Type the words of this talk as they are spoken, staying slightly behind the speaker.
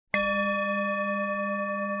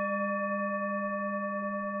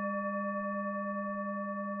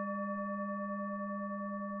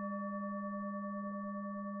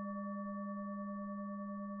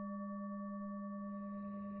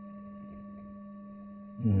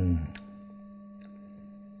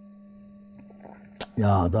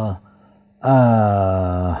Yeah,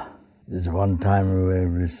 there's one time we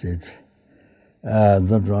received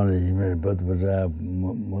not only human birth, but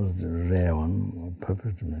most rare one,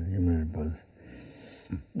 perpetual human birth.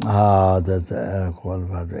 That's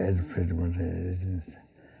qualified aid treatment agency.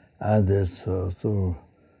 And there's but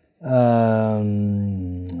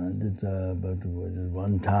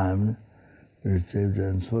one time received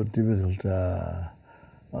and so difficult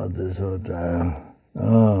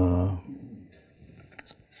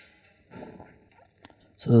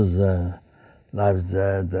so the life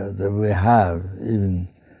that we have, even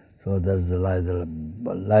so there's a little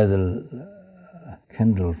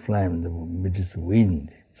candle flame which is wind,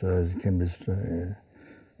 so it can be stopped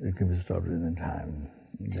in the time.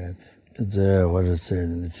 That's what it said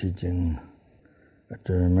in the teaching. I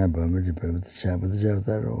don't remember maybe with the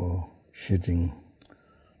chapter or shooting.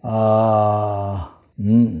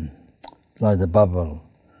 Like the bubble.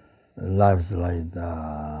 Life is like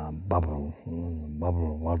the bubble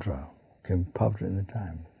water can pop in the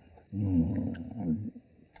time.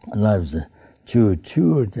 Life is chu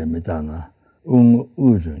재미다나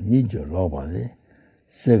우주 니죠 로바리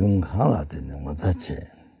세금 하나 되는 거 자체.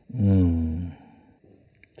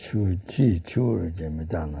 chu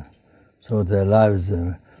재미다나. So the life is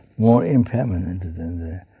more impermanent than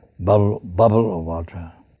the bubble of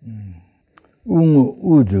water.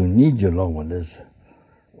 우주 니죠 로바리.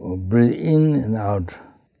 Breathe in and out.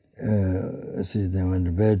 See, then went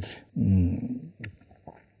to bed,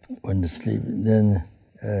 went to sleep, then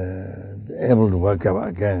able to wake up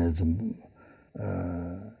again. It's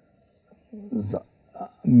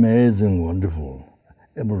amazing, wonderful.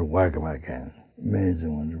 Able to wake up again.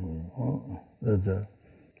 Amazing, wonderful.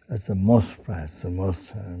 That's the most price, the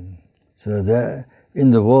most. So there, in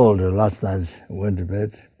the world, last night went to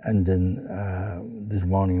bed, and then this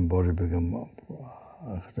morning body became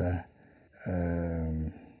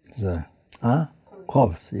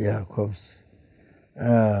corpse, corpse.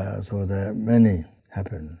 So there many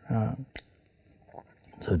happen.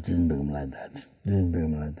 So it didn't become like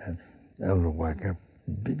that. Ever wake up,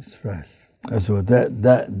 big stress. So that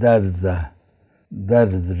is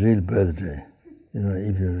the real birthday. You know,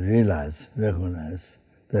 if you recognize,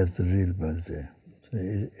 that's the real birthday. So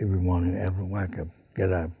every morning, ever wake up,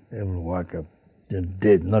 get up, ever wake up. You're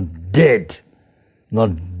dead, not dead.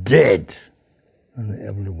 And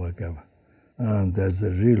able to wake up. And that's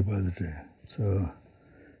the real birthday. So,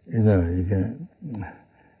 you can,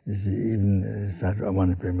 even start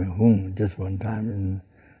Ramana Pema Hung just one time,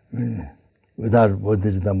 without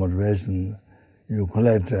Buddhist motivation, you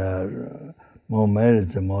collect more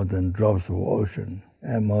merits, more than drops of ocean,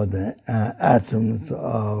 and more than atoms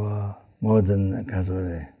of, more than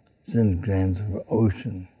cent grains of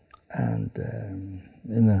ocean, and,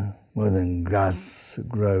 more than grass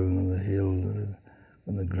growing on the hill,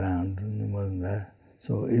 on the ground, and more than that.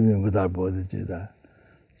 So even without bodhicitta,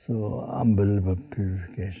 so unbelievable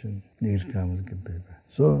purification needs comes to people.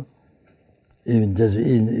 So even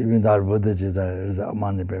without bodhicitta, is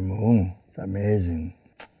Amani Brahma. It's amazing.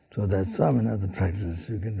 So that's some another practice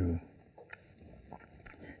you can do.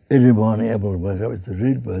 Every morning able to wake up, it's a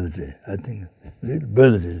real birthday. I think real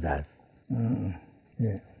birthday is that.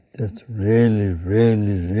 That's really, if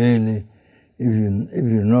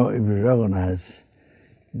you recognize,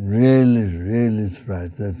 really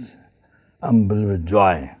surprised. That's unbelievable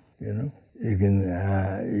joy. You can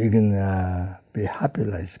be happy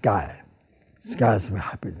like sky. Skies of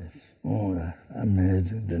happiness. Oh,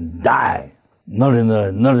 amazing. Then die. Not in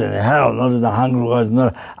the hell, not in the hungry world,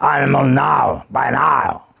 not animal now, by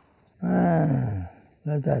now.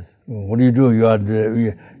 Like that. What do?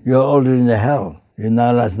 You're already in the hell. You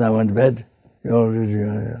now last night went to bed. You already.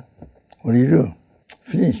 What do?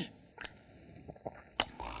 Finish.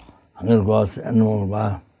 Hungry goes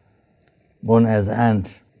animal born as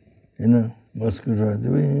ant. Mosquito.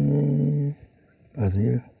 But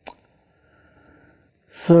you.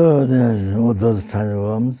 So there's all those tiny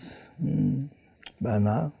worms. By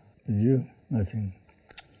now, you nothing.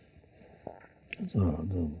 So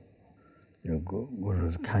your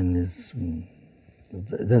Guru's kindness.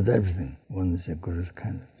 That's everything. One is a Guru's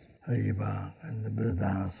kindness. Hariba and the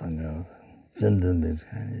Buddha Sangha, sentiment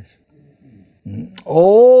kindness.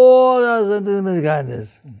 All the sentiment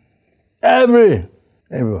kindness.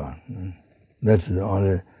 Everyone. That's the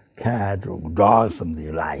only cat or dog, something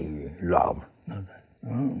you like, you love. Not that.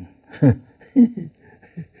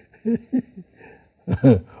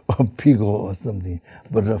 Or peacock or something,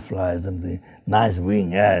 butterfly or something, nice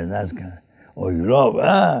wing, nice kind. Or you love,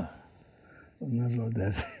 not all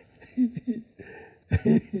that.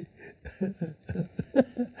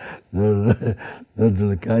 not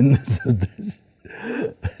the kindness of this.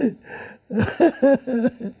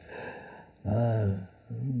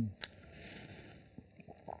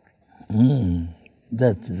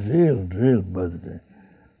 That's real birthday.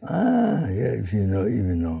 Yeah, if you know,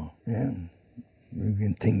 even know, yeah, you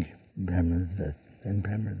can think. Impermanence, that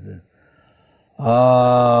impermanence.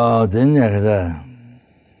 Then you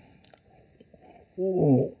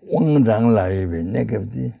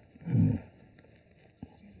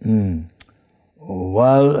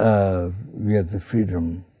while we have the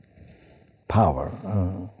freedom, power,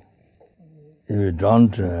 if you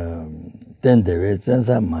don't, then there is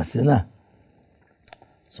some masina.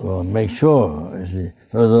 So make sure, you see.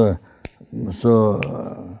 So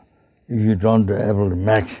if you don't able to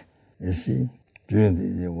make, you see,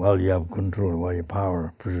 while you have control, while you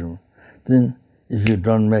power, freedom, then if you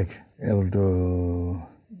don't make, able to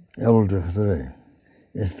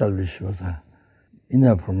establish from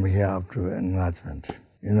here up to enlightenment,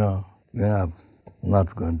 going up,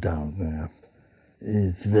 not going down, going up.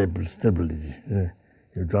 It's stability.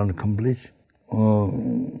 You don't complete.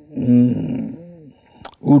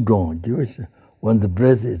 Udon, when the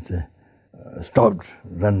breath is stopped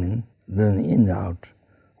running in and out,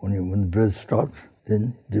 when the breath stops,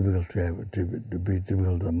 then difficult to be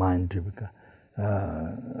difficult, the mind to become.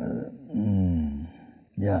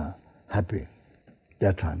 Happy.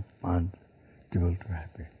 That time, mind difficult to be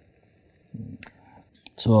happy.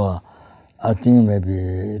 So I think maybe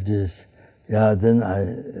it is. Then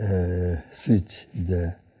I switch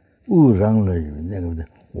the while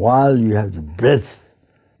you have the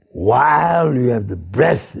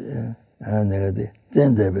breath, and then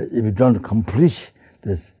if you don't complete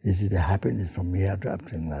this, is the happiness from here to up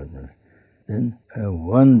to enlightenment. Then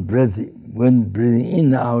when breathing in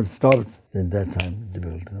and out stops, then that time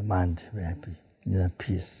difficult, the mind to be happy,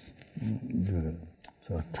 peace.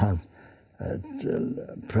 So time,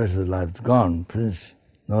 precious life is gone, finish,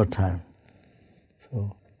 no time.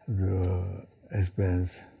 So your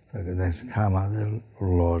experience, like that's karma, the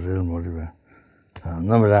Lord, whatever.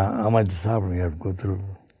 No matter how much suffering you have to go through,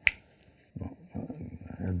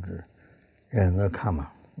 no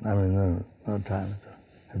karma. No time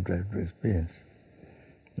to have to experience.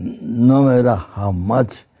 No matter how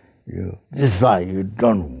much you dislike, you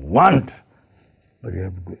don't want, but you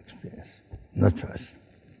have a good experience. No choice.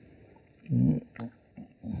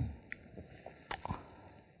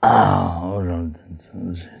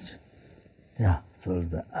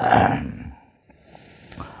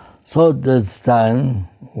 So this time,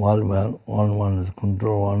 while one is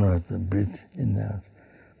control, one has to breathe in there.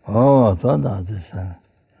 So now this time.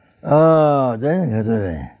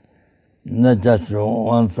 Then not just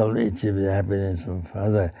oneself achieve the happiness of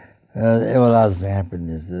other, everlasting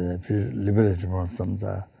happiness, liberation from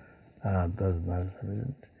samsara, that's not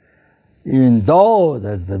sufficient. Even though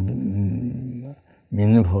that's the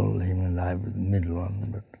meaningful human life, middle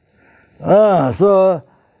one, but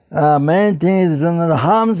main thing is to not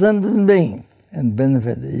harm sentient being and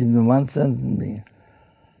benefit even one sentient being.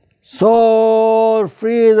 So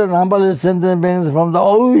free the numberless sentient beings from the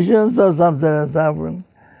oceans of suffering,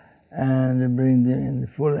 and bring them in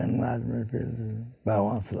full enlightenment by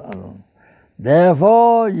oneself alone.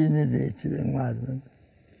 Therefore, you need to achieve enlightenment.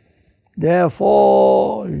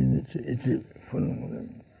 Therefore, you need to achieve full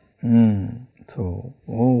enlightenment.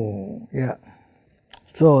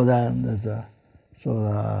 So then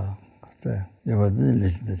you have to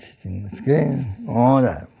listen to the teaching again, all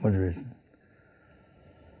that motivation.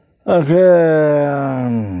 Okay,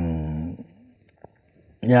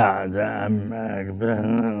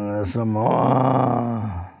 some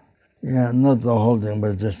more. Not the whole thing,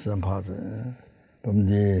 but just some part. From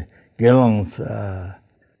the Gelongs,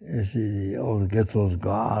 you see, all the Getzels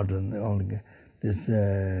go out and all this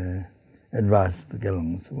advice to the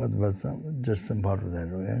Gelongs. What about just some part of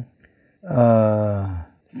that, okay?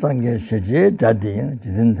 Sangye Sheje Dadi,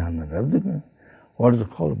 Jidin Tanarabdika. What is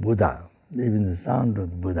it called? Buddha. Even the sound of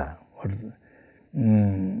the Buddha. What is it?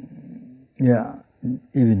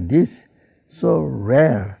 Even this, so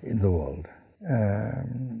rare in the world.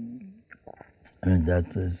 And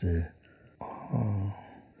that is,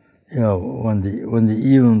 when the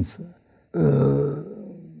eons,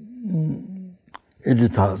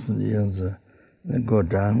 80,000 eons, they go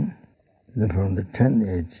down, then from the 10th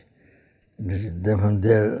age, then from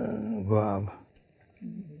there go up.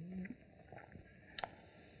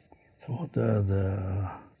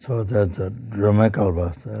 So that's the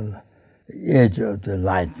remarkable age of the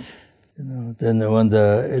light. Then when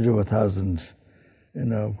the age of 1,000,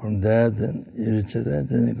 from there, then you reach there,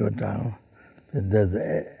 then you go down. Then there's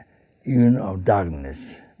the eon of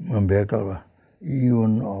darkness.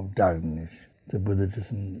 eon of darkness. The Buddha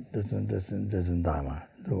doesn't Dharma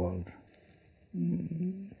in the world.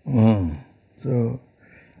 So,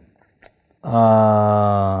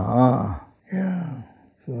 yeah.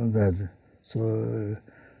 So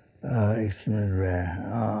extremely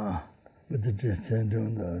rare. Buddha just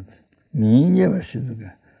doing that.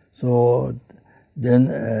 So then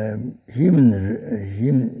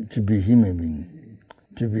human to be human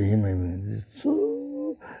being, is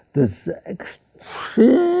so that's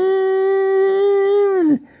extremely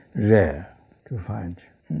rare to find.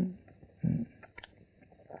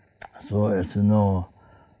 So as you know,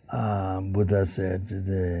 Buddha said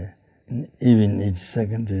even each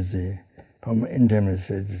second is from intermediate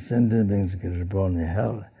stage, sentient beings get reborn in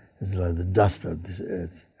hell. It's like the dust of this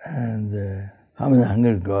earth. And how many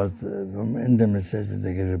hunger gods from intermediate stage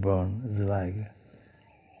they get reborn? It's like,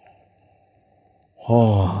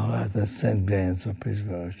 like the sand grains of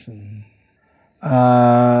peaceful ocean.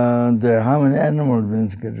 And how many animal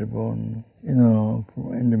beings get reborn?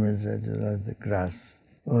 From intermediate stage, like the grass.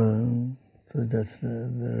 So that's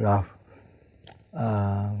the rough.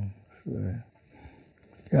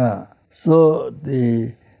 So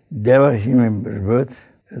the Deva human birth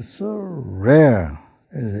is so rare.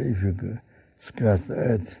 As if you could scratch the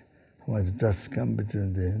earth, how much dust come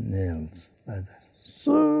between the nails, like that.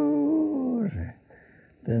 So rare.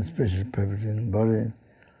 Then special purpose in the body.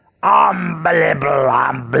 Unbelievable,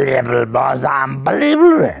 boss,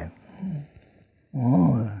 unbelievable rare.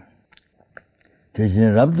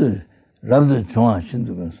 대신 랍도 좋아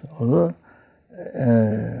신두면서. Although,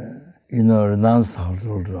 renounce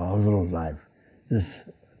household life. This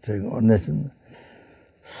thing, nation,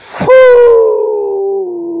 so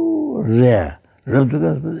rare.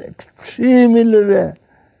 Ravdu was extremely rare.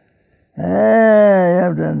 You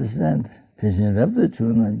have to understand. 대신 랍도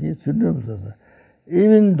좋은 게 순전없어서.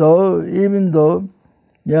 Even though,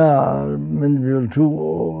 when people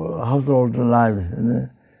true household life,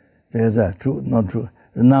 true, not true,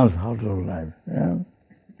 renounce household life.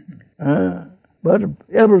 But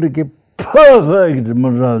able to keep perfect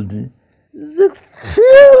morality is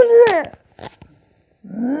extremely rare.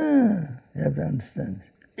 You have to understand.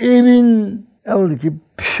 Even able to keep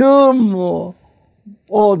pure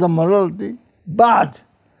all the morality, but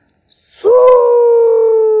so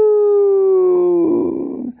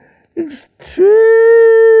extremely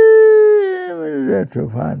rare to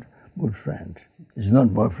find good friend. It's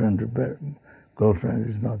not boyfriend or girlfriend,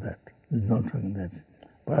 it's not that. It's not talking that.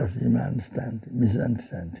 Perhaps you may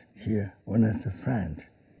misunderstand here when it's a friend.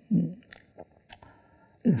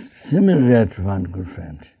 It's similarly rare to find good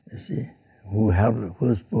friends, you see, who help,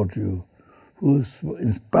 who support you, who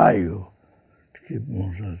inspire you to keep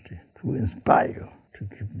morality, who inspire you to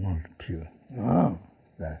keep morality pure.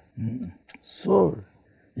 That. So,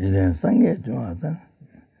 in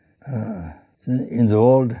the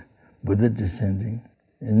world, Buddha descending,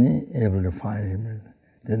 and able to find him,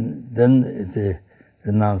 then it's a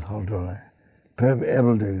renounce household life,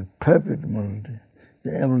 able to perfect morality,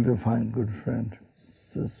 they're able to find good friends.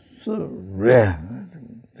 It's so rare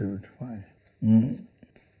to find.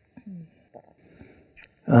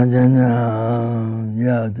 And then,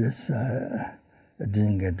 I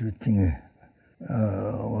didn't get to think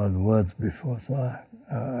all the words before, so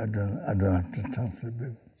I don't have to translate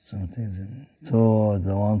some things. So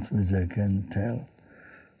the ones which I can tell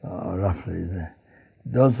roughly is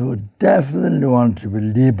those who definitely want to be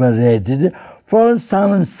liberated from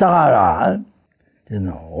samsara,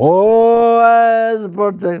 always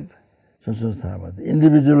protect the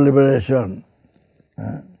individual liberation.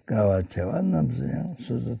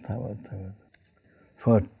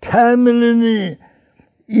 For 10 million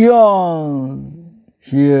eons,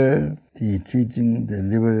 here the teaching the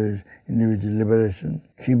individual liberation,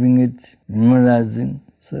 keeping it, memorizing,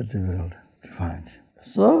 so difficult to find.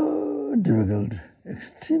 So difficult,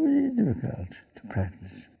 extremely difficult to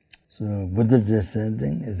practice. So Buddha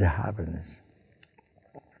descending is a happiness.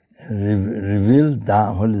 Revealed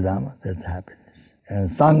Holy Dharma, that's happiness. And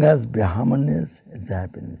Sanghas be harmonious, it's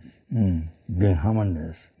happiness. Being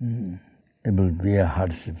harmonious. Able to bear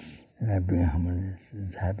hardships, and being harmonious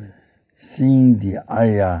is happiness. Seeing the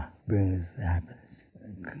Arya brings happiness.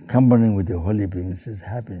 Accompanying with the holy beings is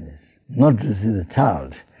happiness. Not to see the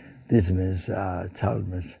child. This means child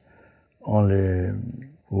means only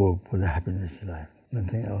work for the happiness of life.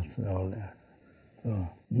 Nothing else in all that. So,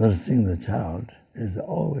 not seeing the child is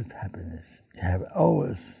always happiness. You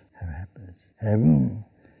always have happiness.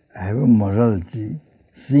 Having morality,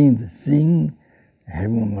 seeing,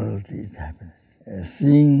 having morality is happiness.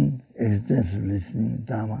 Seeing, extensively seeing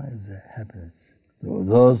Dharma is happiness. So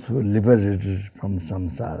those who are liberated from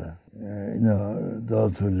samsara,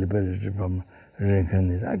 those who liberated from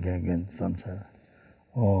reincarnate again samsara.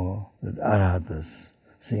 Oh, the arahatas,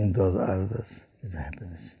 seeing those arahatas is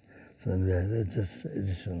happiness. So that's just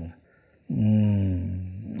additional.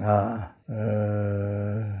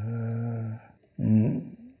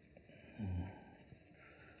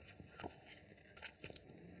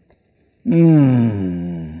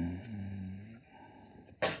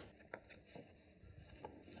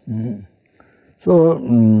 So,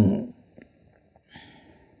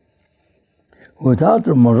 without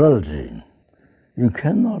morality, you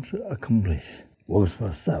cannot accomplish works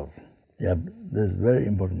for self. Yeah, that's a very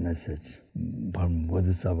important message from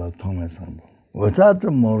Bodhisattva Thomas Sampo. Without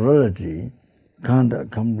morality, can't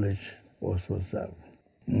accomplish works for self.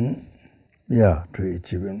 Yeah, to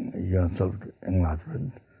achieving your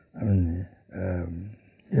self-enlightenment. And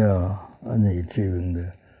achieving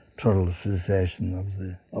the total cessation of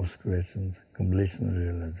the obscurations, completion of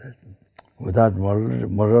realization. Without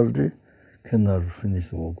morality, cannot finish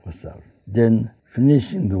the work for self. Then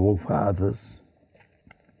finishing the work for others,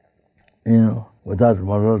 without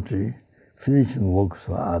morality, finishing the work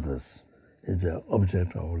for others is the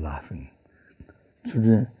object of laughing.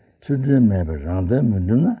 Children never run them,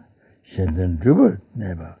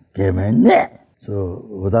 never came in. So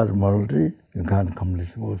without morality, you can't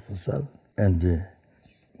accomplish work for self. And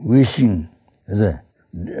wishing,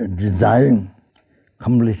 desiring,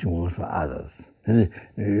 accomplishing work for others.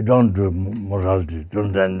 You don't do morality,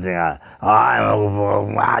 don't do anything. I'm a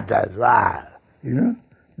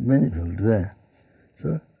many people do that.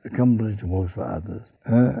 So accomplish work for others.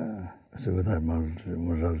 So without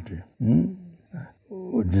morality.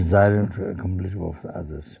 Desiring to accomplish work for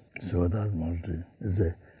others. So without morality. It's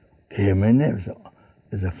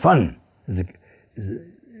a fun. It's a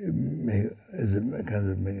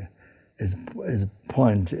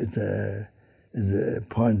point. It's a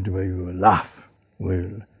point where you laugh.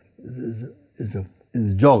 It's a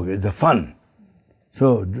joke. It's a fun.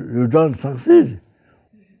 So you don't succeed.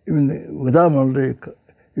 Even without morality,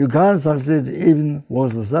 you can't succeed even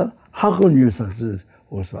works for self. How can you succeed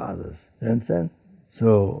works for others? You understand?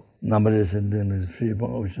 So nobody said them is free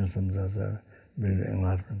from ocean samsara, being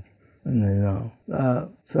enlightenment. And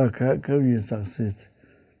so how can you succeed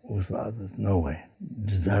works for others? No way.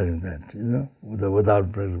 Desiring that,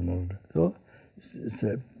 without present morality. So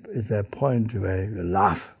it's a point where you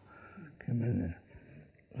laugh.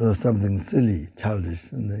 Or something silly, childish,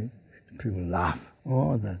 and people laugh.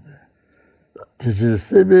 Oh, that. This is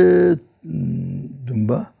Sebe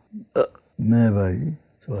Dumba, Mebai.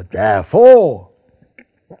 So therefore,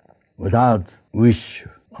 without wish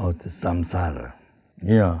of the samsara,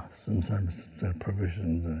 sometimes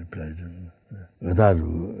profession and pleasure.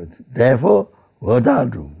 Therefore,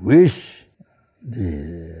 without wish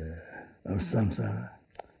of samsara,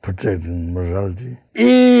 protecting morality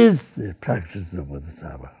is the practice of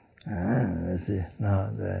Bodhisattva. See,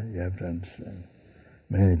 now that you have to understand.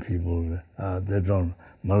 Many people, they don't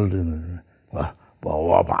morality.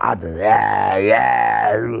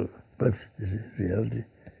 But you see, reality,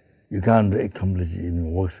 you can't accomplish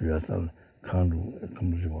even works for yourself, can't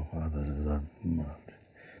accomplish work for others without morality.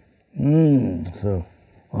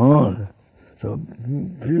 So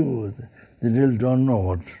people, they really don't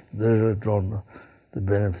know the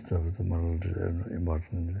benefits of the morality, they're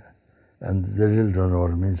important. And they really don't know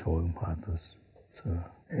what it means working for others. So,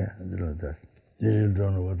 they know that. They really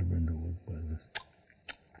don't know what it means to work for others.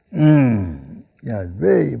 Yeah, it's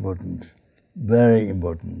very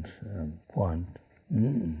important point.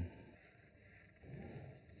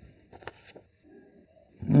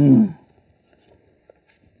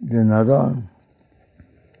 Another one.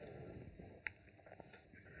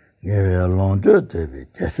 Gave a long to the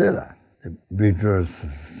Tesela, the Victor's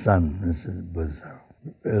son, Bodhisattva.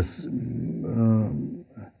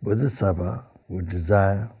 Bodhisattva would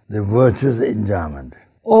desire the virtuous enjoyment.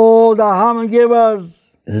 Oh, the harm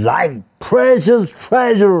givers is like precious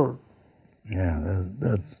treasure. Yeah,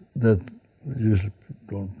 that's usually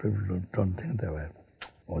people don't think that way.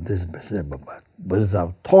 Oh, this is Bodhisattva.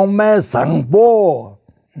 Tongme Sangpo.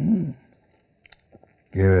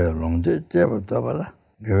 Give a long to Jebba.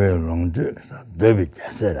 Give a long to Devi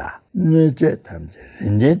Jasera.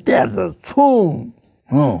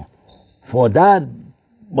 For that,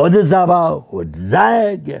 Bodhisattva would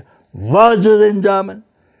desire virtuous enjoyment.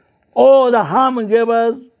 All the harm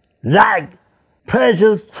givers like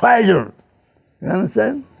precious treasure. You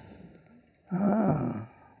understand?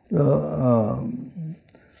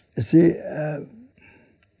 You see,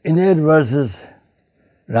 in 8 verses,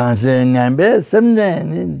 Rangsen Ngambe,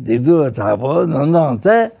 Semden, Didu Tabo, Nondong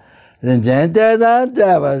Se, Rinjen Teda,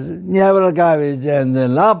 Java, Never Gavi, and the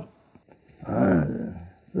Lap,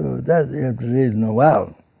 So that you have to really know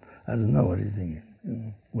well. I don't know what you're thinking.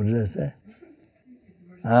 What did I say?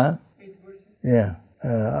 Huh? Yeah.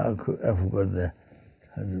 I forgot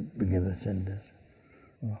how to begin the sentence.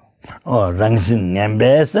 Oh, Rangshin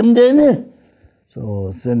Nyambe Samjani.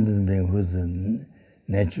 So sentence being whose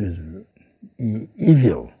nature is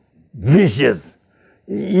evil, vicious,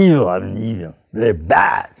 evil, evil, very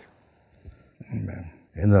bad.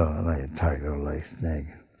 You know, like a tiger, like a snake.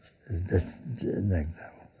 It's just like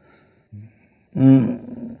that.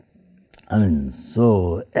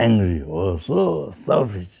 So angry or so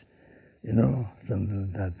selfish,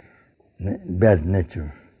 something like that. Bad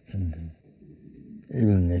nature, something.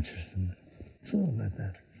 Evil nature, something. So like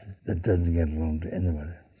that. That doesn't get along to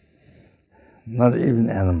anybody. Not even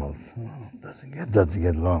animals. Doesn't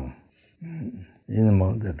get along.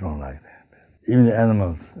 Animals, they don't like that. Even the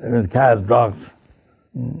animals, even cats, dogs.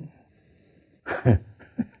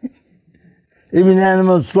 Even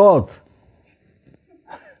animals sloth.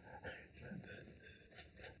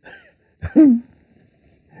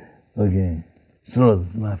 Okay, sloth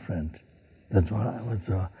is my friend. That's what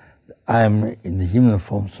I'm in the human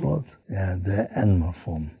form, sloth. Yeah, the animal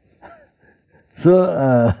form. So,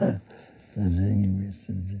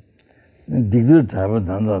 digdur tabu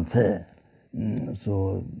dandan say.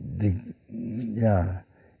 So, yeah,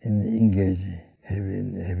 engage heavy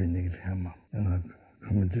nigriama.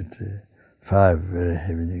 Committed to 5 very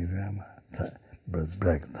heavy nigriama.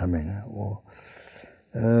 Black taming.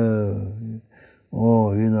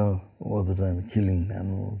 All the time killing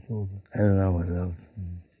animals. I don't know what else.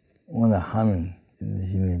 All the harming in the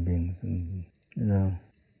human beings.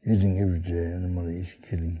 Eating every day, animal is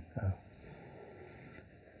killing.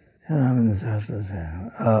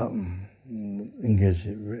 Engage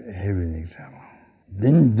heavy nigriama.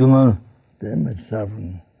 Then do much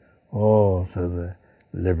suffering. So the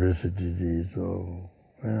leprosy disease, so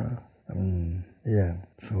the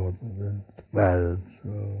virus,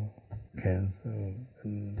 cancer,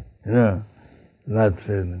 life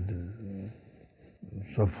threatening,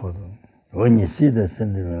 so forth. When you see the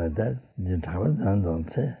sentiment like that, you don't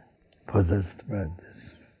say, possessed by this,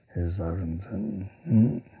 his suffering,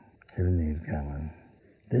 everything is coming.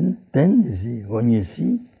 Then you see, when you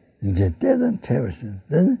see, you get dead and terrorism.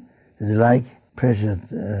 Then it's like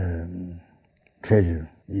precious treasure,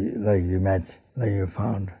 like you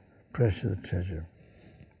found precious treasure.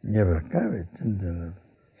 You never got it.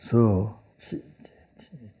 So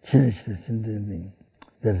cherish the sentient being.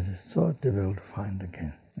 That is so difficult to find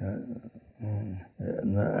again.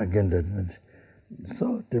 Again, that's not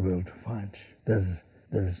so difficult to find. That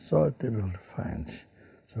is so difficult to find.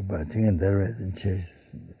 So by thinking that way, then cherish.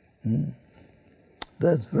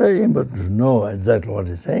 That's very important to know exactly what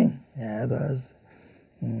he's saying. Yeah, that's.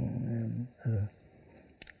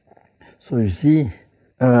 So you see,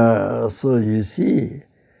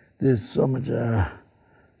 there's so much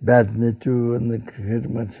bad nature and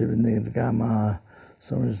the karma,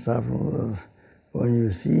 so much suffering. When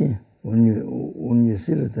you see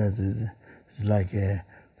that, it's like a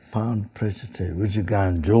found treasure, which you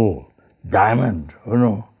can jewel, diamond,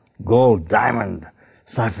 gold, diamond,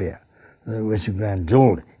 sapphire, which you can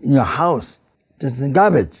jewel in your house, just in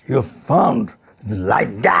garbage you found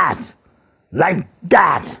like that.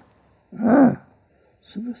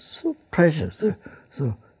 So precious,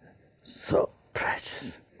 so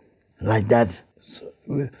precious, like that. So,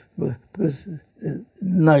 because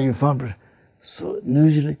now you found so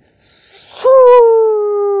usually so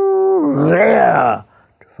rare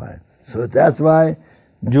to find. So that's why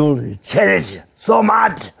jewelry cherish so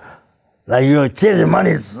much, like you cherish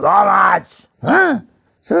money so much,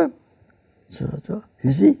 So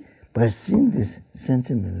you see, by seeing this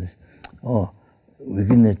sentiment,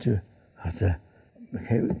 within nature has a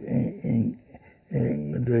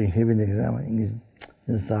doing heavy exam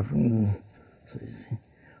in suffering. So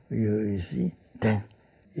you see, then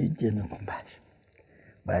you get no compassion.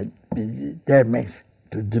 But that makes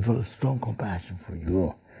to develop strong compassion for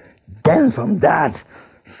you. Then from that,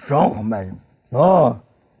 strong compassion.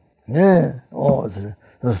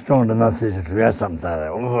 It's strong enough to rest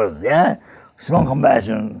sometimes. Yeah, strong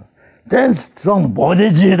compassion. Then strong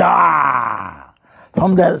bodhicitta.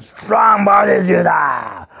 From that strong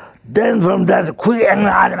bodhicitta. Then from that quick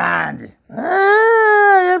enlightenment. You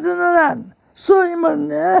have to know that. So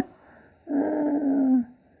important.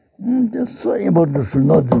 Just so important to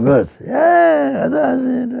know the words. That's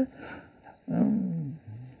it.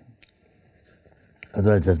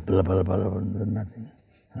 Otherwise, just blah, blah, blah, blah, nothing.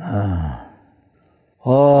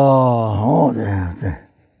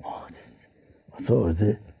 So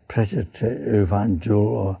the precious refined jewel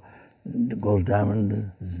or the gold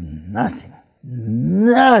diamond is nothing.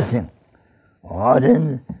 Nothing. Oh,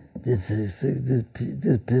 then this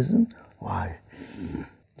person, why?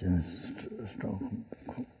 Then strong,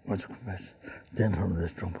 much compassion. Then from the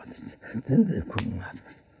strong bodies, then they couldn't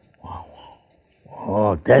matter. Wow.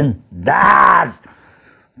 Oh, then that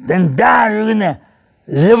you're gonna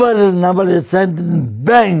river number sent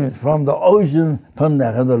bangs from the ocean, from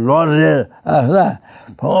the Lord,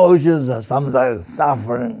 from oceans of some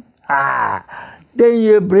suffering. Then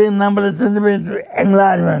you bring number of sentiments to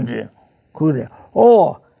enlargement.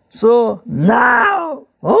 Oh, so now,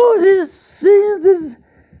 this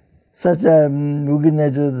such a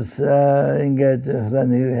engage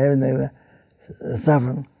having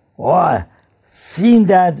suffering. Oh, seeing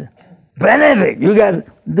that benefit, you got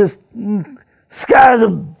this scars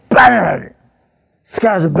of benefit.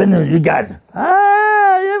 Scars of benefit you got. You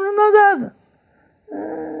ever know that?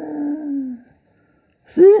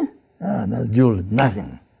 See? Not jewel,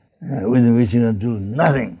 nothing. We should do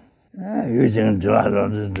nothing. You should do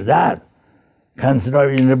that. Consider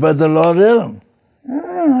in the better Lord realm.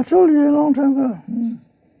 I told you a long time ago.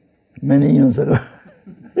 Many years ago.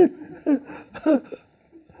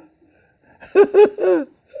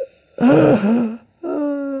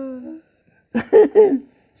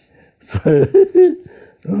 So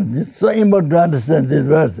it's so important to understand this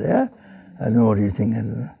verse, yeah? I don't know what you think. I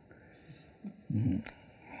don't know.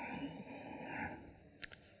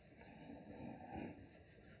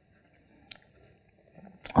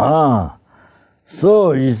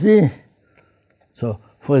 So you see, so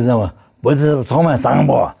for example, Bodhisattva Thoma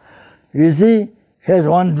Sangpo, you see, he has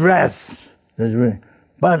one dress,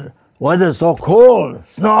 but weather so cold,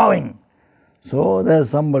 snowing. So there's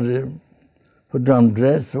somebody put on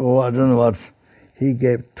dress, or I don't know what, he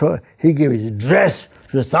gave his dress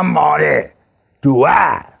to somebody to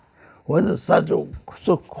wear. Weather so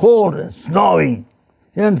cold and snowing.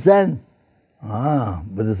 You understand?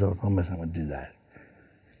 Bodhisattva Thoma Sangpo do that.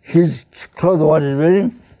 His clothes, what he's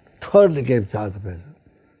wearing, totally gave to other person.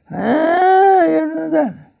 You know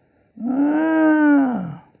that.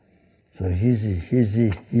 So he's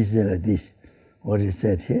like this. What he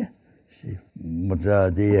said here. See, mudra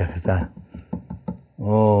diya kasa.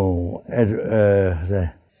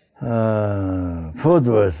 Fourth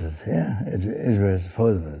verses, yeah. It was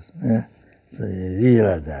fourth verse. Yeah. So you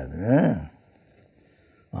realize that.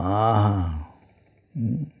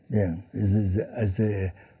 Yeah.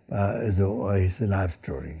 It's a life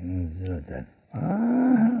story. Like that.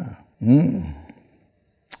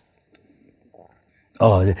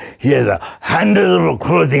 Oh, he has hundreds of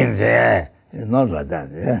clothing. Yeah. It's not like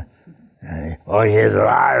that. Yeah. He has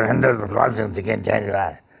hundreds of clothing. He can change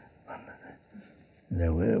that.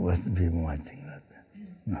 The Western people might think like that.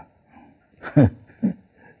 No.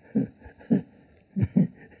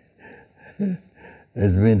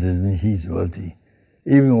 As means he's wealthy.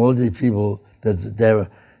 Even wealthy people, there are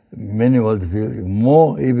many wealthy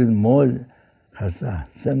people, even more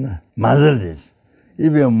Mazaldis.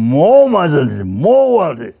 Even more Mazaldis, more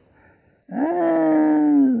wealthy.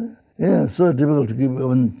 So difficult to give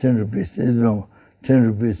even 10 rupees. 10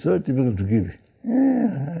 rupees, so difficult to give.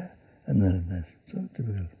 And then that's so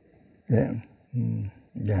difficult. Then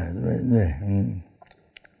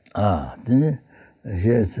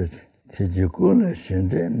here it says,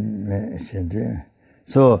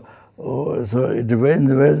 so it depends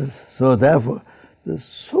the verse. So therefore,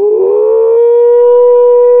 so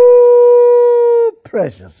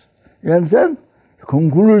precious. You understand?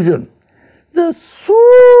 Conclusion. So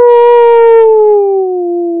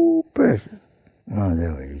precious.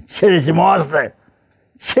 There we cherish master.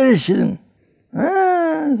 Cherishing.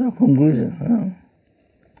 So conclusion.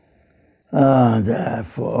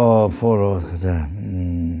 Follow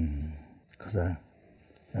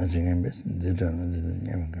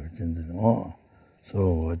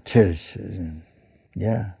so cherish,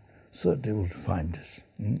 yeah. So they will find this.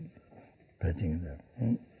 By thinking that,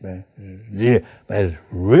 by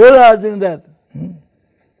realizing that.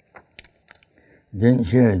 Then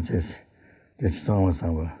here it says, therefore,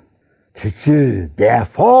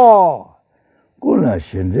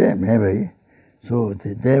 maybe. So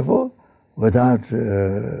therefore, without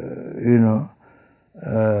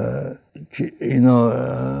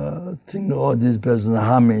think all these persons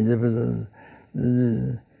harm me, this person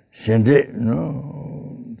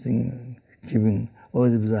thing keeping all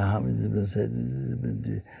these persons harm me, this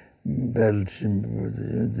person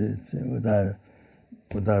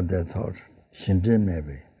without that thought. Shinde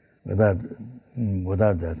maybe. Without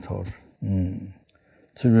that thought.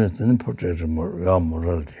 Then protect your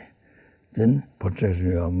morality. Then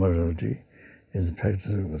protecting your morality is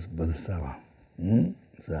practice with Bodhisattva.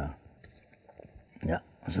 So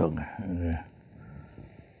So,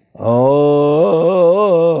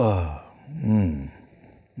 oh,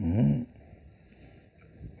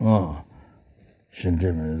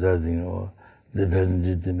 Shintim, that thing, oh, the person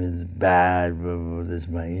did to me is bad, this is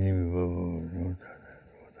my enemy,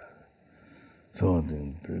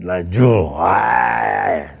 something like Joe.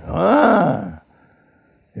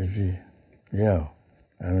 You see, yeah.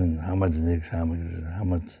 I mean, how much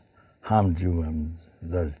harm do you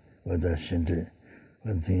that with that Shintim,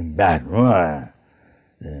 one thing bad,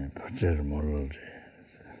 the protect morality.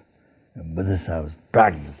 But this was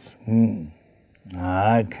practice.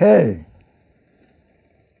 Okay.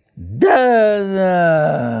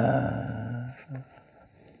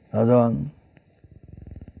 Other one.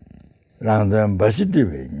 Rangdam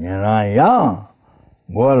Bashitivi, Nyanaya,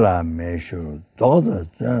 Gola Meshu, Doda,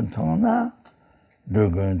 Tona,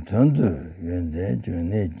 Dugun Tundu, Yunde,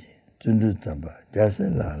 Juneji, Tundu Tamba,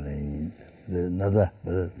 Jasela, another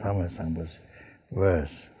Tama Sambas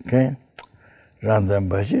verse. Okay? Rangdam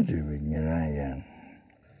Bashitivi, Nyanaya.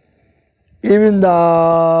 Even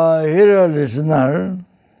the hero listener,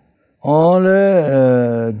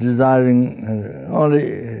 only desiring, only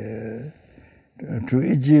to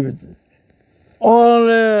Egypt,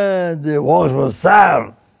 only the works was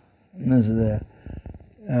served, means the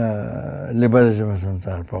liberation of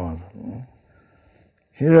samsara province.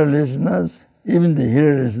 Hero listeners, even the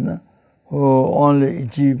hero listener, who only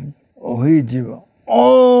achieve, or he achieve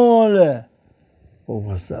only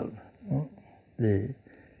was served.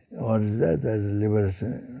 What is that? That is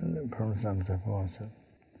liberation from samsara province.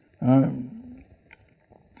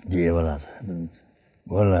 The everlasting.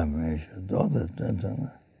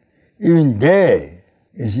 Even there,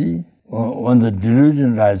 you see, when the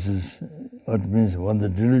delusion rises, what means when the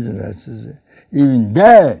delusion rises, even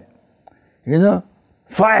there, you know,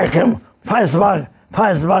 fire spark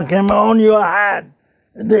came on your head.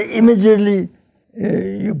 They immediately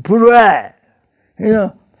you put away. You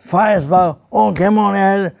know, fire spark came on your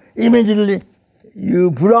head. Immediately you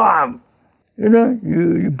put on. You know,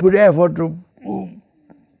 you put effort to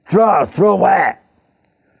throw away.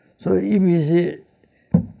 So if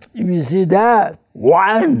you see that,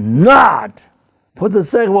 why not? For the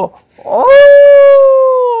sake of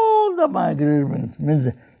all the migrants, means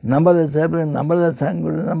numberless happening, numberless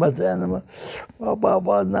hungry, numberless animals,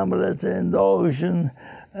 numberless in the ocean,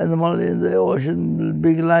 animal in the ocean,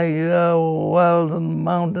 big like wells and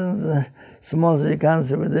mountains, small as you can't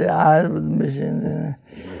see with the eyes, with machines,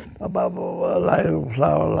 like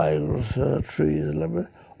flower, like trees,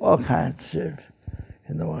 all kinds of shit.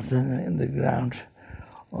 In the water, in the ground,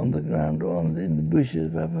 in the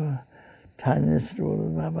bushes, tiniest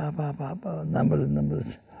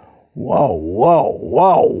numbers. Wow.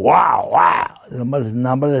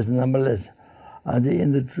 Numberless. And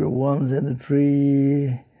in the worms in the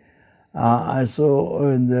tree. I saw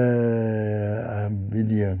in the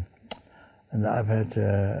video, and I've had,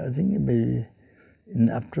 I think maybe in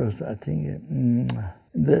Aptos, I think,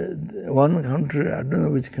 the one country, I don't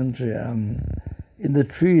know which country, in the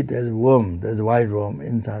tree there's white worm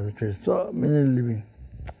inside the tree, so many living.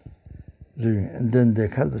 And then they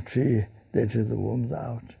cut the tree, they take the worms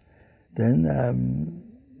out. Then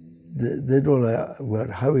they don't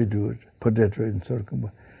like how we do it, potato in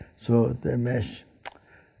circle. So they mesh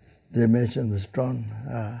on the strong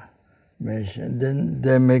mesh, and then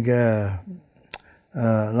they make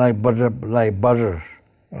like butter.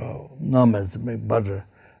 Nomads make butter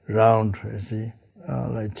round, you see.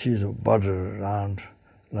 Like cheese or butter round,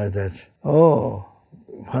 like that.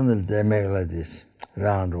 Finally they make like this,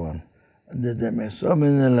 round one. And then they make so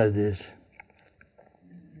many like this.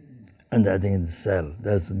 And I think it's sell.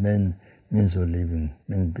 That's the main means of living,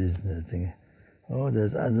 main business, I think. I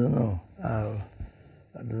don't know. I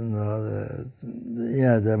don't know.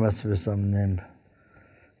 Yeah, there must be some name.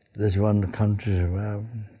 There's one country,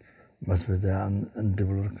 must be the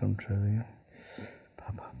undeveloped country, I think.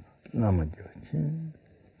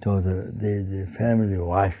 So the family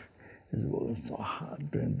wife is working so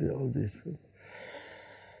hard doing all this.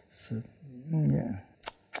 So, yeah.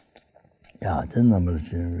 Yeah, the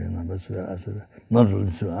numbers I'm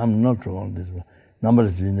not wrong this one.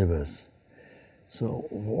 Numbers universe. So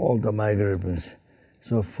all the migrants.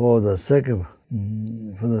 So for the sake of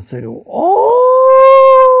all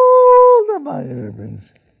the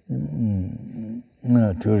migrants,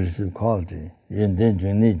 to receive quality,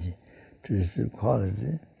 to receive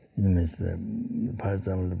quality, it means that, for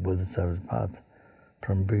example, the Bodhisattva's path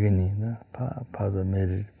from beginning, path of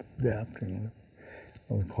merit, the afternoon,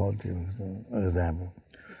 of quality, for example.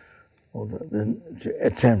 Then to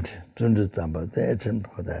attempt, Tundu Tsamba, they attempt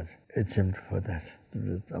for that,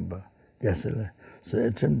 Tundu Tsamba. Yes, so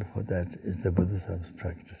attempt for that is the Bodhisattva's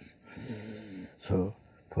practice. So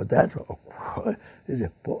for that,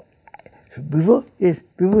 before is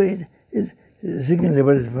seeking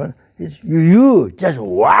liberation, it's you, just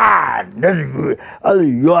one, not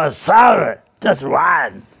yourself, just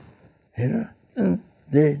one. You know, and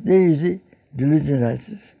they you see, delusion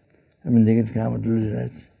rises. I mean, they get come delusion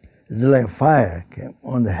rises. It's like fire came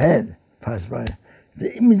on the head, passed by.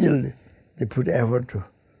 They immediately they put effort to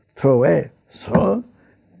throw away. So,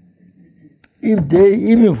 if they,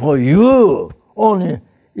 even for you, only,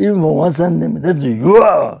 even for one sentiment, that's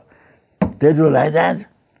you, they do like that,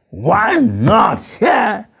 why not?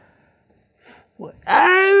 Yeah.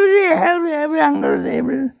 Every anger,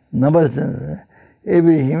 every number,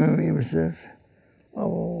 every human being serves.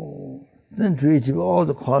 Oh, then to achieve all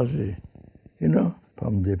the quality, you know,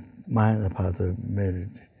 from the mind part of merit,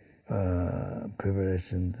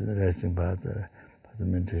 preparation, to the resting part, the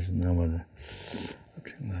meditation, number,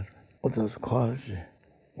 all those qualities.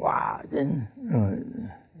 Wow, then,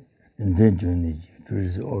 and then you need to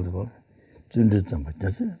reach all the qualities.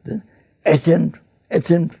 Then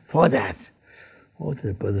attempt for that. All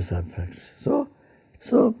the Bodhisattva practice. So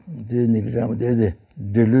the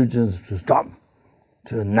delusions to stop.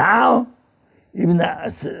 So now, even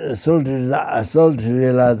the soul to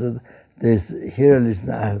realize that this here is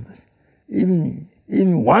not even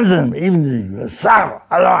one, even yourself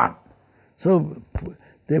alone. So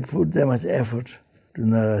they put that much effort to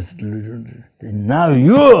not realize delusion. Then now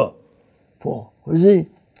you, for you see,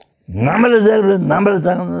 number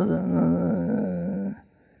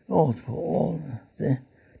all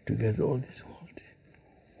to get all this quality.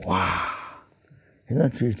 Wow! You know,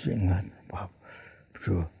 to enlightenment, wow.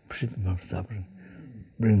 To freedom from suffering,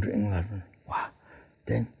 bring to enlightenment. Wow!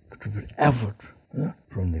 Then to put effort, you know,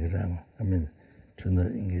 from the grammar. I mean, to not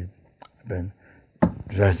engage, then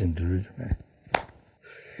dressing delusion.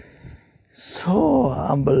 So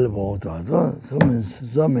unbelievable.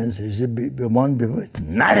 So means you should be one before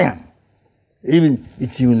nothing. Even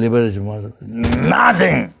it's even liberation,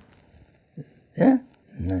 nothing. Yeah?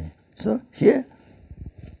 Nothing. So here,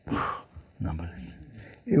 numberless.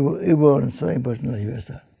 Everyone so important like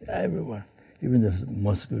yourself. Everyone. Even the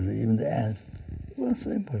mosquitoes, even the ants. Everyone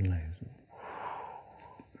so important like yourself.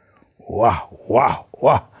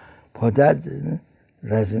 Wow. For that, you know,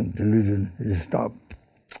 rising delusion is stopped.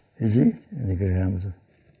 You see? So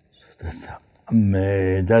that's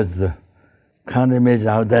amazing. That's the can't imagine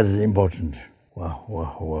how that is important.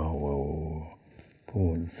 Wow.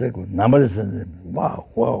 Second, number is wow.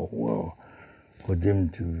 For them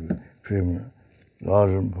to frame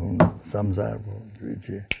larger from samsara to reach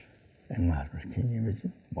enlightenment. Can you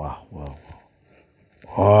imagine? Wow.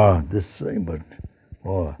 Oh, this is so important.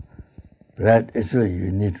 Oh, actually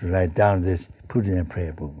you need to write down this, put in a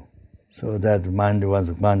prayer book. So that mind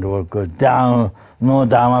will go down, no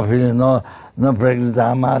Dharma feeling, no practice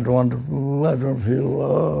Dharma, I don't feel,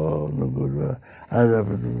 no good, I don't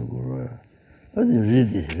feel good. But you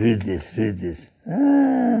read this.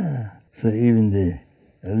 So even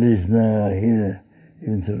at least now here,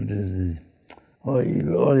 even sometimes,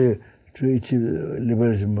 only to achieve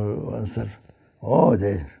liberation for oneself. Oh,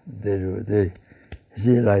 they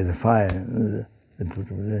see like the fire, they put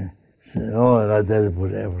it there. Like that they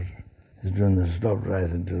put effort. It's doing the stop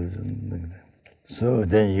rising delusion. So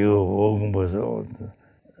then you open was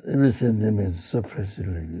every sentiment is so precious.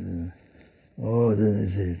 Then they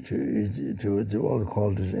say to all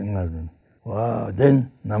qualities enlightenment. Wow,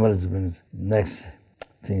 then knowledge next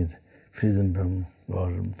thing is freedom from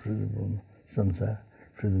boredom, freedom from samsara,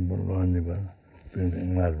 freedom from nibbana, freedom from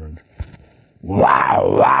enlightenment. Wow.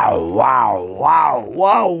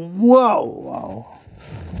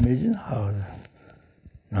 Imagine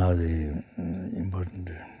how the important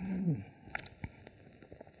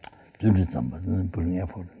putting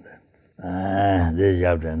effort in that. This you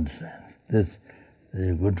have to understand. This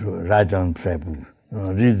is good to write down prayer book.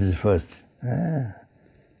 Read this first.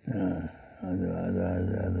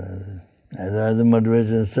 Other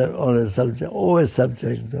motivation, always subject,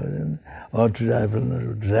 or travel,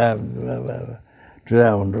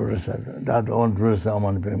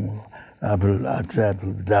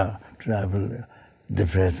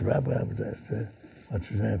 depressed, or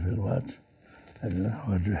travel, what? I don't know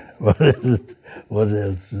what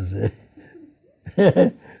else to say.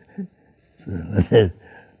 So that's it.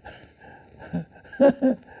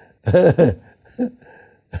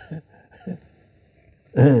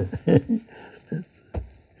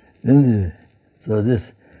 So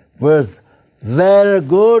this verse, very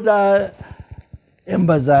good, I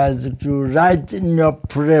emphasize to write in your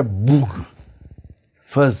prayer book.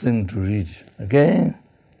 First thing to read, okay?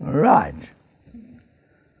 Right.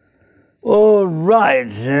 All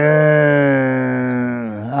right.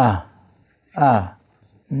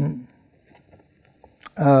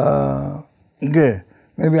 Okay.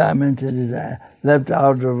 Maybe I mentioned this. I left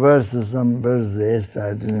out a verse or some verse yesterday.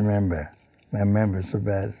 I didn't remember. My memory is so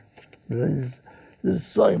bad. This is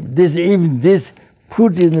so. Even this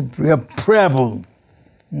put in your prayer book.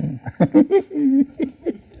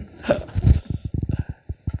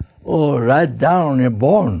 Or write down on your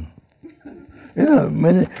bone. You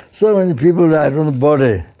know, so many people died on the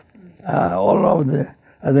body. All over the.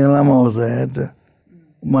 I think Lama also had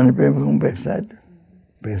money paper on backside.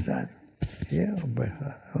 Backside. Yeah,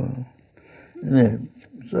 backside. Oh. Yeah.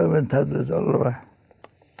 So when tattoos all over.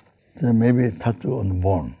 So maybe a tattoo on the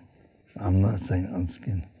bone. I'm not saying on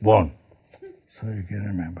skin. Bone. So you can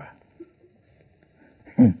remember.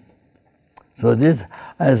 So this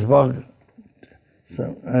I spoke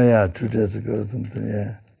 2 days ago, something,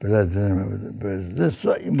 yeah. But I don't remember the verse. This is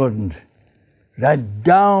so important. Write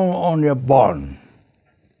down on your bone.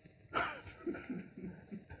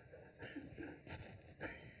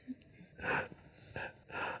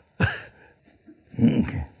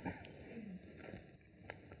 Okay.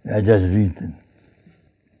 I just read it.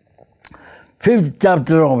 5th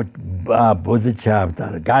chapter of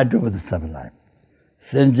Bodhisattva, Guide of the Sublime.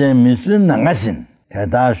 Senje misun nangasin,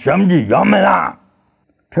 teta shomji yomena.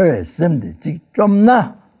 Toye simdi jik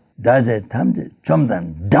chomna, daze tamji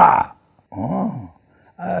chomdan da. Oh,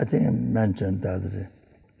 I think I mentioned that.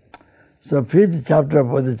 So 5th chapter of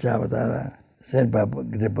Bodhisattva, said by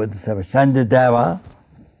Bodhisattva Shantideva,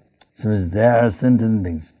 so there are certain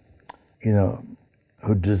things, you know,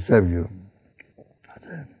 who disturb you,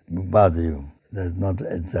 bother you. That's not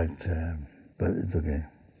exact, but it's okay.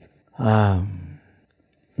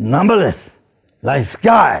 Numberless, like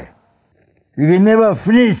sky. You can never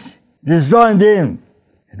finish destroying them.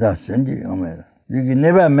 You can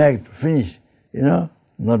never make finish, you know,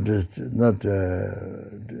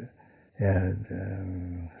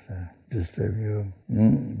 disturb you,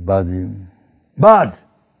 bother you. But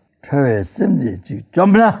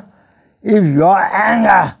if your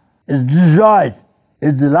anger is destroyed,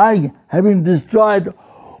 it's like having destroyed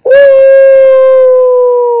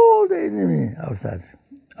all the enemy outside.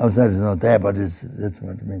 Outside is not there, but that's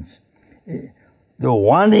what it means. The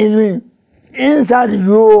one enemy inside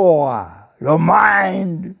your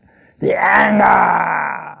mind, the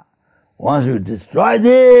anger. Once you destroy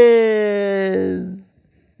this,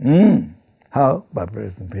 how? By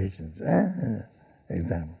practicing patience.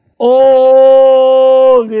 Example.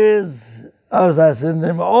 All these outside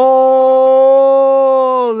symptoms,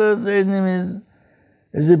 all these enemies.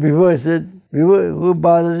 You see, before I said, who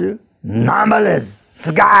bothers you? Numberless,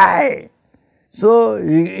 sky. So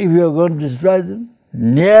if you're going to destroy them,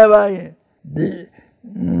 never, there's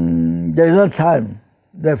no time,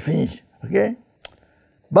 they're finished, okay?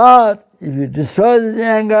 But if you destroy this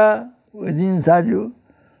anger within inside you,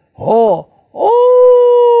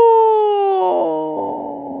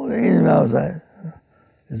 the enemy outside,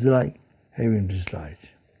 it's like having destroyed.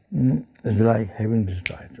 It's like having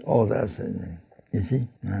destroyed all that enemy. You see?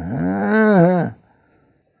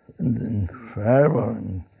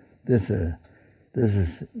 Incredible. This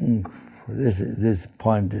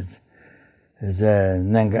point is a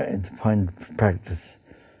Nanga point practice.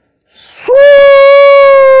 So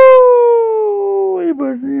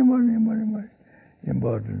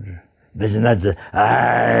important. This is not just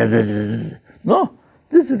no.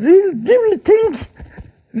 This is real deeply think.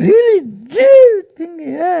 Really deep thing.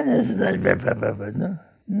 Yes, no.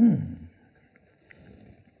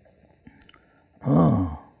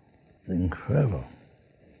 Oh, it's incredible.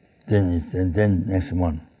 Then next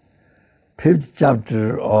one. 5th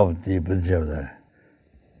chapter of the Bodhisattva.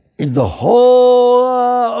 If the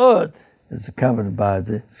whole earth is covered by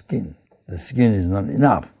the skin is not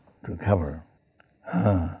enough to cover.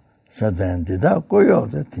 Sadan dida koyo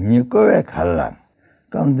tingi koyo kallan.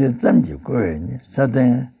 Kangde zamji koyo ni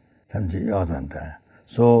sadan tamji yodanda.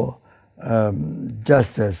 So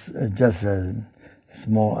just a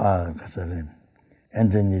small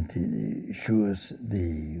underneath the shoes,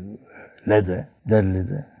 the leather, that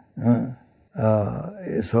leather.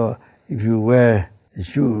 So if you wear the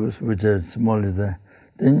shoes with a small leather,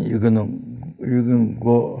 then you can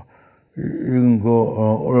go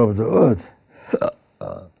all over the earth.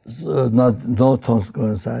 So no thorns go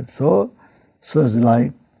inside. So it's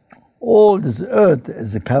like all this earth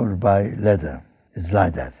is covered by leather. It's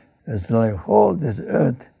like that. It's like all this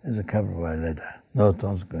earth is covered by leather. No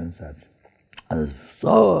thorns go inside. And it's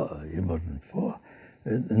so important for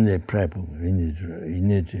in the prayer book. You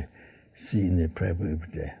need to see in the prayer book every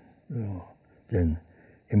day. Then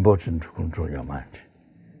important to control your mind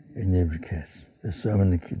in every case. There's so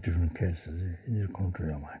many different cases. You need to control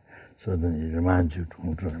your mind. So then it reminds you to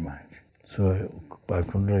control your mind. So by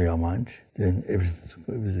controlling your mind, then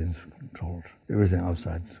everything's controlled. Everything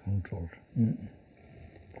outside is controlled.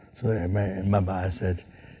 So I remember I said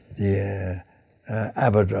the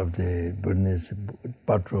abbot of the Buddhist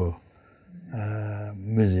Patro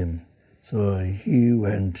museum. So he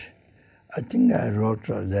went, I think I wrote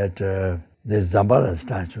that there's Zambala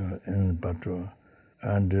statue in Patro,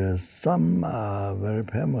 and some very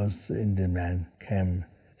famous Indian man came,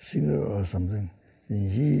 singer or something.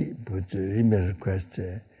 He made a request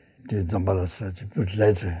the Zambala statue, put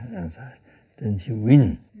letter inside. Then he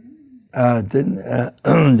win.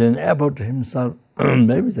 Then Abbot himself,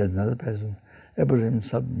 maybe there's another person, Abbot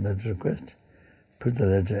himself made a request, put the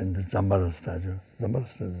letter in the Zambala statue.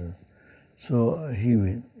 So he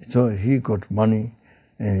win. So he got money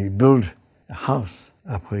and he built a house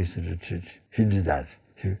up his retreat. He did that.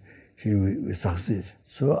 He succeeded.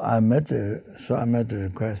 So I made a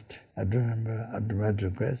request. I don't remember. I made a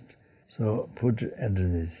request. So put it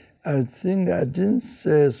underneath. I think I didn't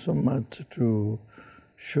say so much to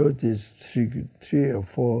show these three or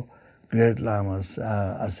four great lamas,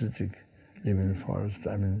 ascetic, live in the forest.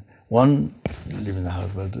 I mean, one live in the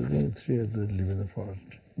house, but I think three of them live in the forest,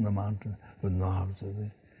 in the mountain, with no house.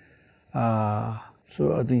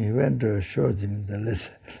 So I think he went to show him the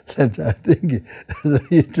letter. I think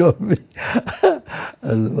he told me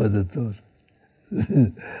what I thought.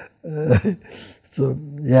 So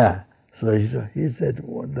yeah, so he said,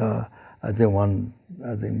 I think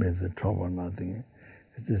maybe the top one, I think,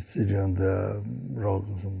 he's just sitting on the rock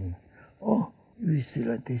or something. Oh, you see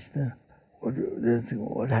like this there?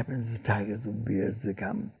 What happens to tigers and bears? They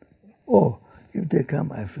come. Oh, if they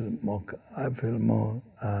come, I feel more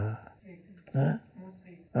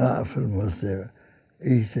safe.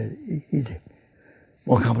 He said,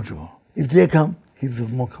 more comfortable. If they come, he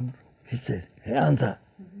feels more comfortable. He said, he answered.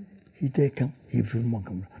 If they come, he feels more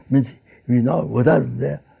comfortable. Means, without them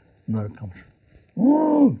there, not comfortable.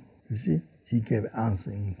 Oh, you see, he gave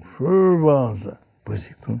answer, incredible answer. But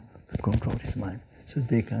he controlled his mind, so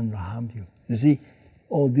they cannot harm you. You see,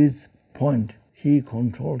 all this point, he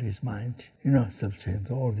controlled his mind. Substance,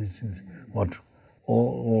 all these things.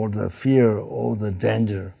 All the fear, all the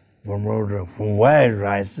danger from where it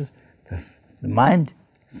rises, the mind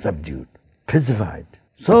subdued, pacified.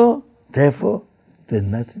 So, therefore, there's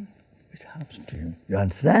nothing which harms to him. You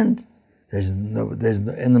understand? There's no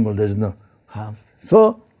animal, there's no harm.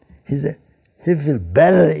 So, he said, he feels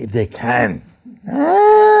better if they can.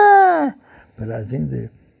 But I think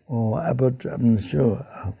I'm not sure.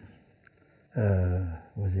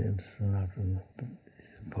 Was he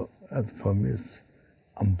for me, it's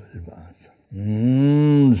unbelievable answer.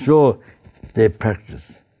 So they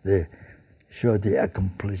practice, they show the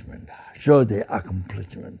accomplishment. You've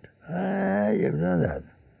done that.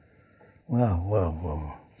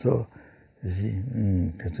 Wow. So, you see,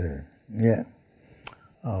 yeah.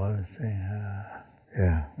 I was saying,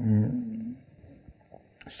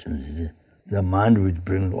 so the mind which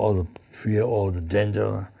brings all the fear, all the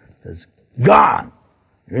danger, that's gone,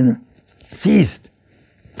 ceased.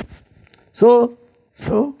 So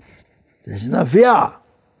there's no fear,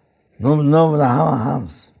 no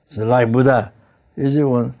harms. So like Buddha, you see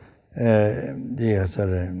one,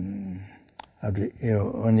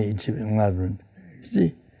 only achieve enlightenment.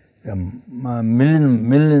 See,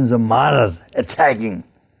 millions of Maras attacking,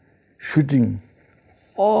 shooting,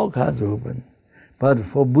 all kinds of weapons. But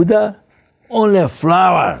for Buddha, only a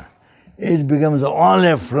flower. It becomes only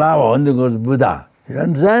a flower, only goes Buddha. You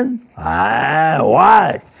understand?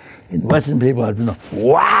 Why? In Western people have to know,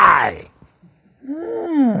 why?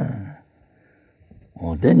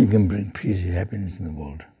 Oh, then you can bring peace and happiness in the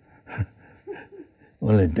world.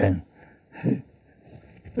 Only then.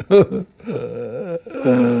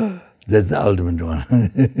 That's the ultimate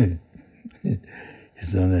one.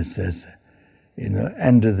 His Honor says,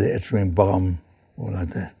 enter the atomic bomb, or like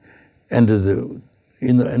that. Enter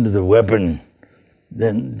the weapon,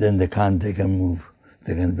 then they can move,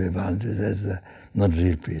 they can be violent. That's not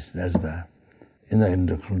real peace. That's the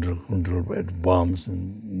control bombs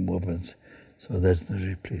and weapons. So that's not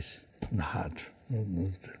real peace in the heart. Not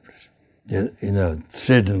real peace.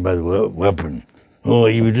 Threatened by the weapon. Oh,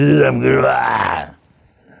 if you do this, I'm going to.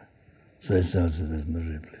 So it sounds there's no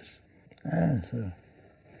real peace.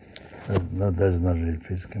 There's not real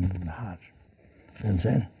peace coming from the heart. You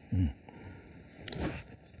understand?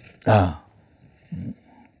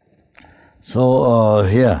 So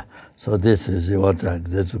here, so this is what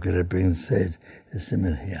Dzogchen Rinpoche said, is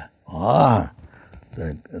similar here.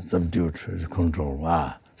 The subdued control.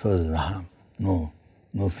 so there's harm, no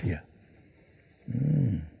fear.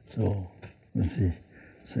 So, you see,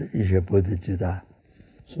 so Isha Bodhicitta,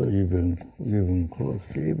 so even close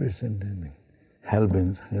to every sentiment.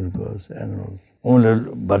 Helping, goes, animals.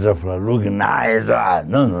 Only butterfly looking nice.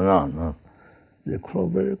 No. They're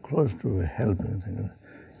very close to helping things.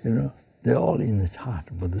 You know, they're all in his heart.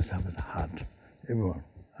 Bodhisattva's heart. Everyone.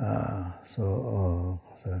 So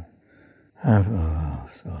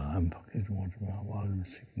I'm forgetting what about while I'm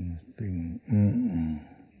speaking.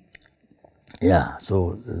 Yeah.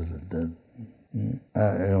 So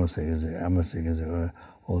I must say,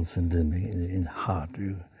 all sentiment in the heart.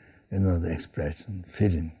 You know, the expression,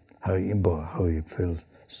 feeling, how you feel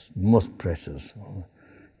most precious.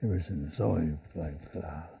 Everything is so like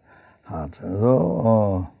heart.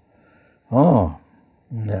 So,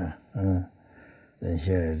 yeah. Then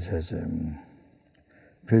here it says,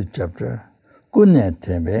 fifth chapter, Kunne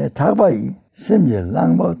tembe takbai simje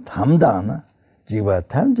langbo tamdana jiba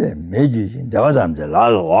tamje meji dawa tamje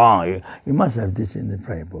lal wang. You must have this in the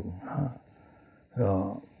prayer book.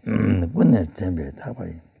 So, Kunne tembe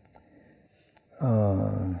takbai.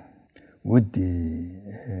 With the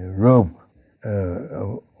robe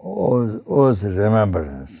always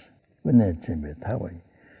remembrance. When they tembe tawai,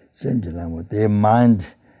 same their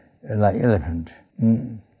mind like elephant.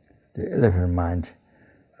 The elephant mind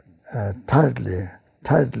tightly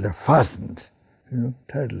fastened. You know,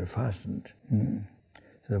 tightly fastened.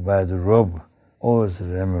 So by the robe, always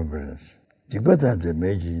remembrance.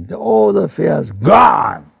 All the fears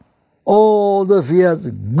gone. All the fears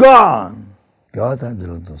gone. All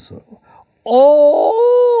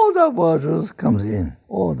the virtues comes in.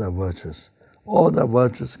 All the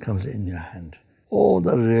virtues comes in your hand. All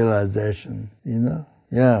the realization, you know.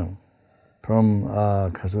 Yeah. From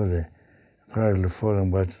Kasuri, correctly falling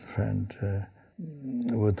back to the friend,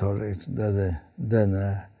 we told it then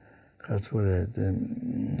Kasuri,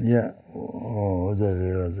 all the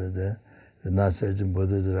realization, the not saying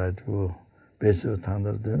Buddha's right to basic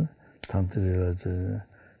Tantra then, Tantra realization.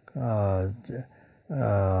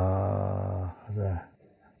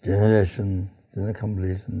 Generation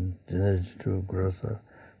completion, generation to grosser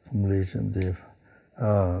completion, the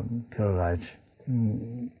Keralite,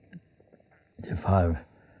 the five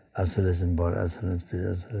isolation body, isolation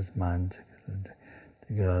spirit, isolation mind,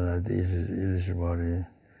 the Keralite, the illusion body,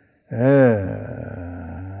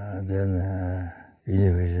 then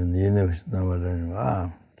innovation, the innovation number learning.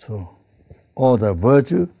 Wow. So all the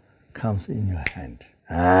virtue comes in your hand.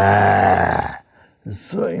 It's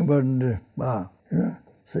so important. Wow, you know.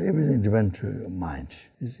 So everything depends on your mind.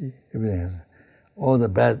 You see, everything has all the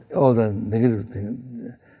bad, all the negative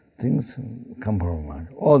things come from your mind.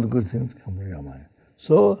 All the good things come from your mind.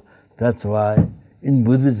 So that's why in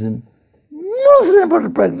Buddhism, most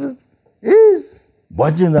important practice is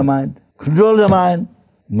watching the mind, control the mind.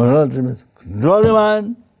 Morality means control the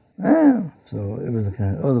mind. So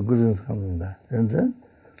everything, all the good things come from that. You understand?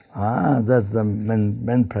 That's the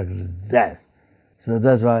main practice. That. So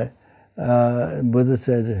that's why Buddha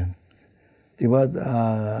said, do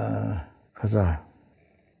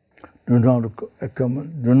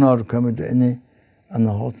not commit any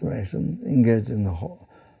unwholesome action, engage in the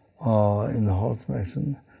wholesome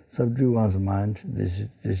action, subdue one's mind. This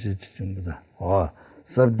is teaching Buddha. Or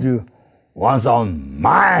subdue one's own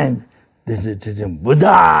mind. This is teaching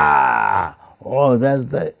Buddha. Oh, that's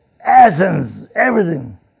the essence,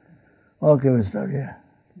 everything. Okay, we start here.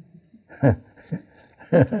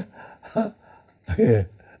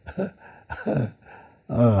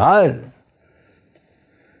 All right.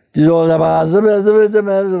 So all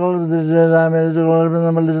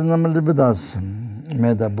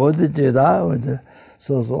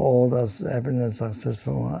that's happiness,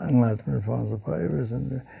 successful, enlightenment, forms of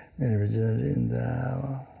everything, many virginity in the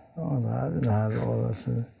heart, all that's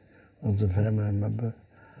of the family member.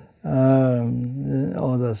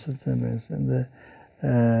 All the systems and the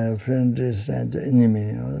friend is and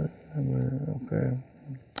enemy. Okay.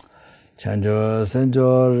 Chanjo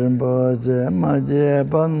senjo rinpoche maje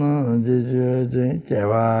panu jiju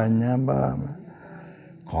jewa nyamba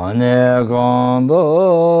kone kondo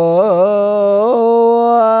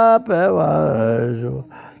apewa jo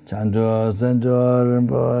chanjo senjo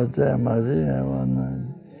rinpoche maje panu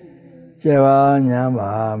jewa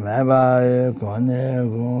nyamba meba kone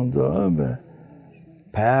kondo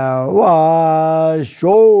pewa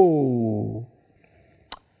sho.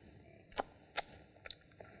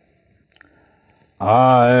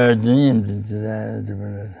 I didn't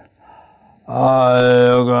I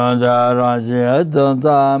gonna raji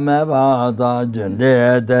danta meba da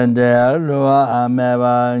junde dende lua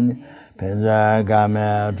meba penza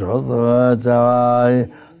game trozo jawai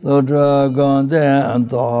Lodra Gonde and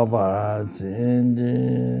Tobara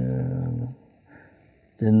Chindi.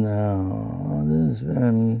 Then this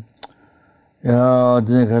yeah,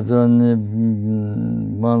 the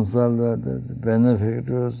Mansal, the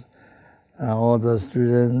benefactors, all the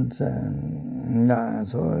students, and yeah,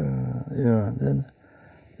 so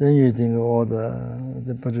then you think all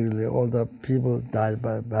particularly all the people died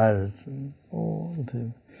by virus, all the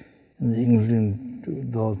people, including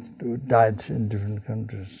those who died in different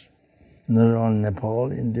countries, not only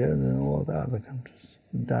Nepal, India, and all the other countries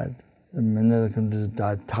died. In many other countries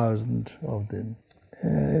died thousands of them.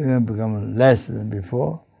 Even become less than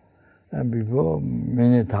before, and before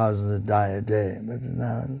many thousands die a day, but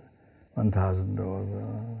now 1,000 or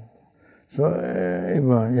so.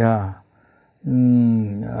 Even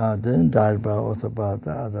then died by also about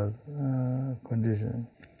the other condition.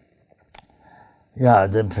 Yeah,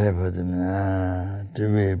 then pray for them to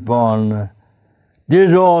be born.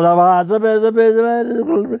 This all about the best.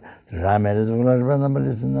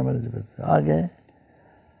 Okay.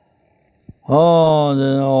 Oh,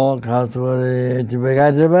 then all Kaswari,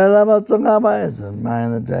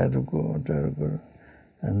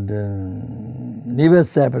 and then never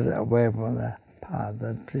separate away from the path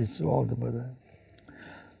that preaches all together.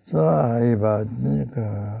 So I about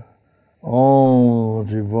all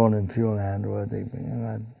the born in Pure Land were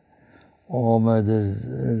taken, all mothers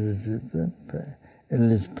received them, at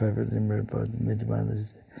least perfectly made by the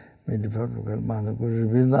mid-mothers, made the perfect man who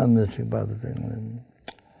revealed the mystery about the England.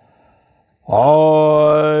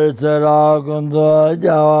 Oh, Teragundo,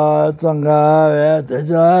 Java, Tonga,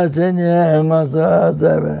 Teja, Chenya, Masa,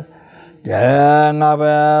 Tebe,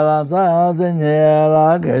 Jangabella,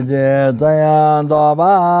 Tanya, Gajet, Tayan,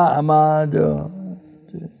 Doba, Amado.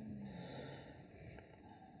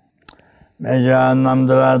 Meja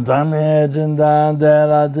Namdra, Tami, Jindan,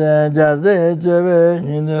 Dela, Jazi, Jebe,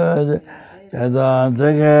 Jada,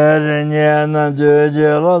 Tiger, Yana, Juji,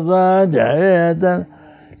 Losa, Jayetan.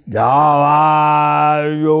 Java,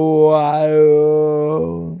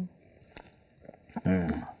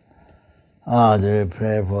 they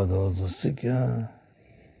pray for those who sick, not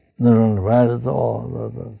only virus, all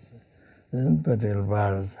those, in particular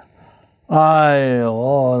virus.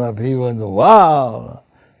 All the people in the world,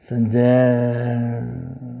 Someday,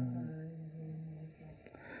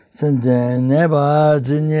 never,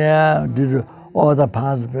 Virginia, did all the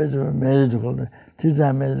past medical,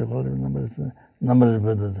 teacher medical numbers.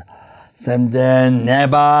 Someday,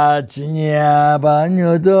 never, Virginia, but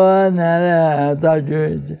you don't know that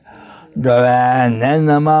you do, and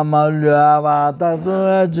Mamma Lava,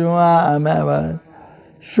 that you are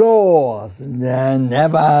sure,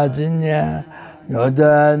 never, Virginia. You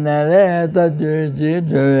don't know that you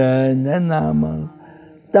do, and Mamma.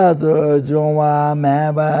 That Joma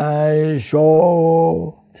Maba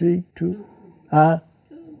show 3, 2,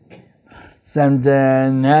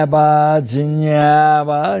 Someday never Jinya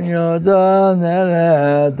Banyoda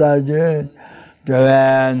Nele Taji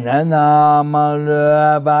Joan and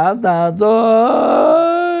Amalu Batato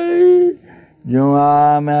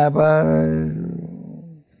Joma Maba.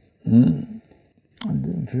 I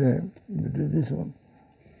didn't try to do this one.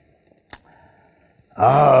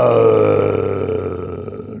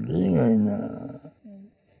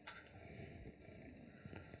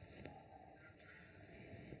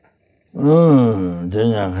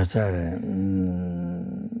 Then Katare,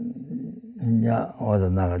 all the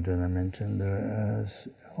Nagarjuna mentioned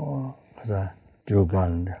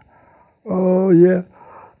Jugan. Oh, yeah,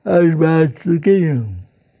 I was the king.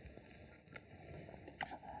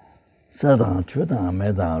 Sadang, Chudang,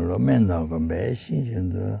 Medang, Romenda, Gombe,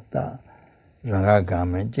 Shin, Da,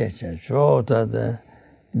 Rangagaman, Jesha, show that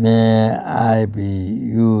may I be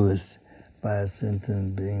used by a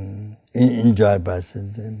sentient being, enjoyed by a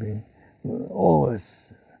sentient being,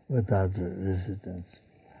 always without resistance.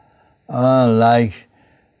 Like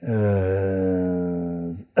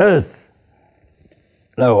earth,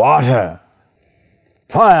 like water,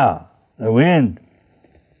 fire, the wind,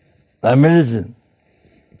 like medicine,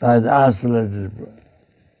 like isolated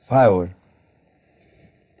firewood.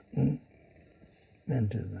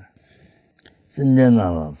 Mental.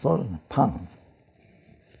 Sinjana, sort of pang.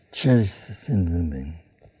 Cherish the sentient being,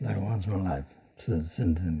 like once in life,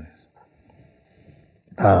 sentient being.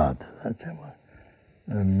 That's what.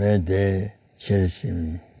 May they cherish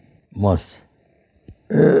me most.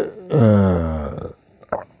 The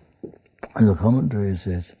commentary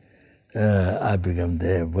says, I become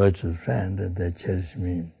their virtual friend and they cherish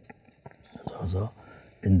me. So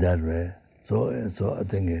in that way. So I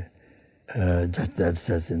think just that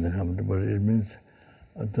says in the commentary, but it means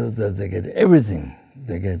that they get everything.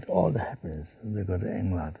 they get all the happiness. They got the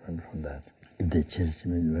enlightenment from that. If they chase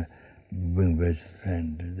me, bring back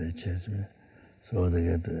friend, they chase me, so they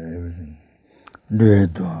get everything. Is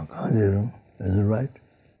it right?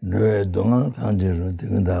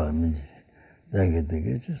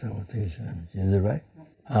 Is it right?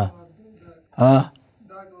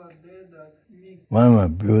 Mama,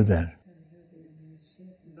 build that.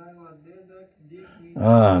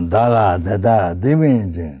 Dala, Dada,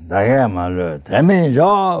 Dimin, Dayama, Demi,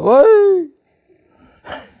 Joe,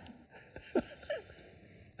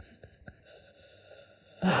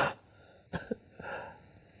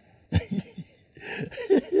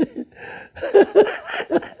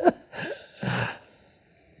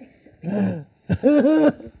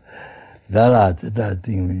 Dala, Dada,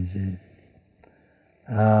 Dimin.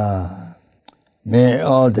 May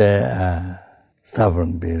all the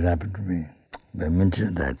suffering be rapid to me. By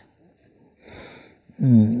mentioning that.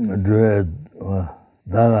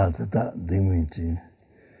 Dala, Dada, Dimin,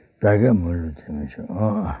 Dagamuru,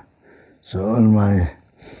 so all my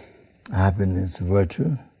happiness,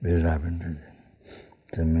 virtue, be rapid to them.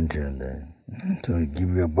 To mention that. To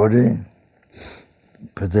give your body,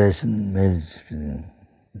 possession, marriage,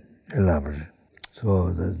 elaborate. So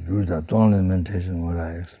the do that only meditation what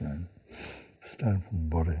I explained. Start from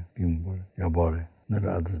body, human body, your body, not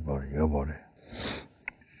others' body, your body.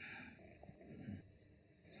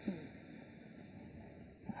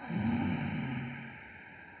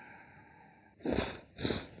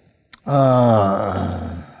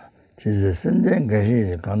 Jesus Sunday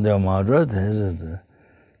Gashi, Kanda Madra, the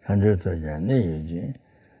 100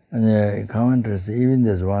 and commentaries, even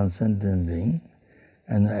there's one sentence being,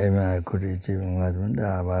 and even I could achieve enlightenment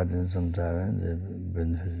about in some time the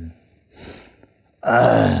benefit.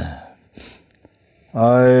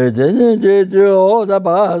 I didn't do all the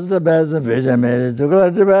past, the best of fish I made it. Took a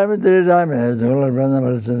time, 3 times, took a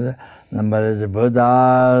number is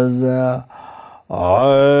Buddhas.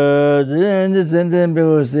 I didn't send them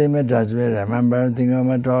people see me, touch me, remember, think of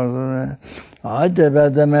my talk. I did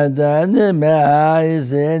better, and I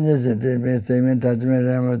say, see me, touch me,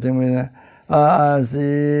 remember, think me. I see,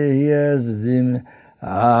 here's them,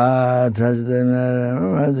 touch them,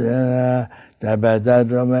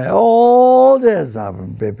 all this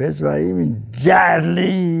suffering, papers, but even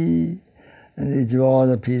gently, and it's all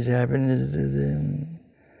the peace, happiness to them.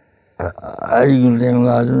 I can think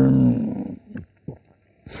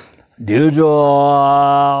due to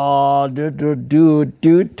all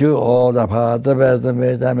the parts of the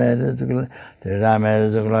best I made it,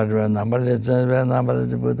 the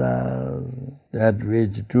numberless Buddhas, that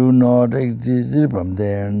which do not exist from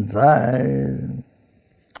their inside.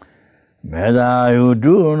 Meda you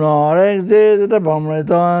do not exist from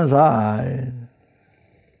its own side.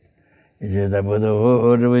 It is the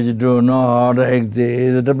Buddhahood which do not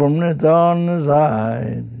exist from its own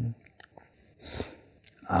side.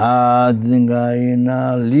 I think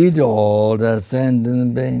I lead all the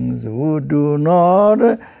sentient beings who do not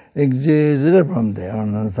exist from their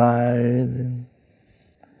own side.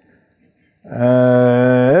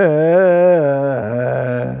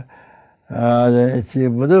 It's the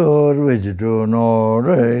Buddhahood which do not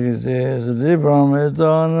exist from its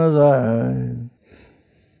own side.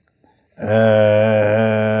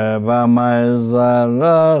 By myself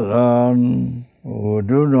alone, who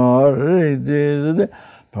do not exist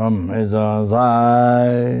from its own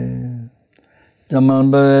side.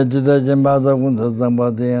 Jaman Bavajita Jambata Kunta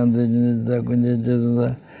Sambati and the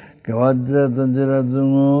Kunjita Kavadra Tanjira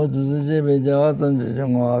Dungo to the Jibi Jawatan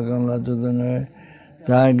Jangakan to the Noy.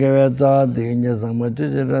 Tagavata Dinja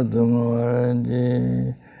Samachira Dungo and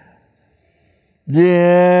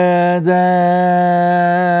Jeda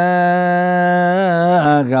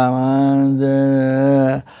Gamande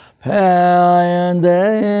Payande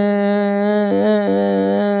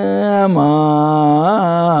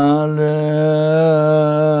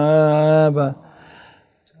Amaleba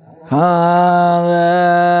Kalejo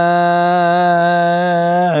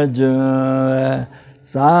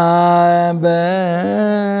Sambe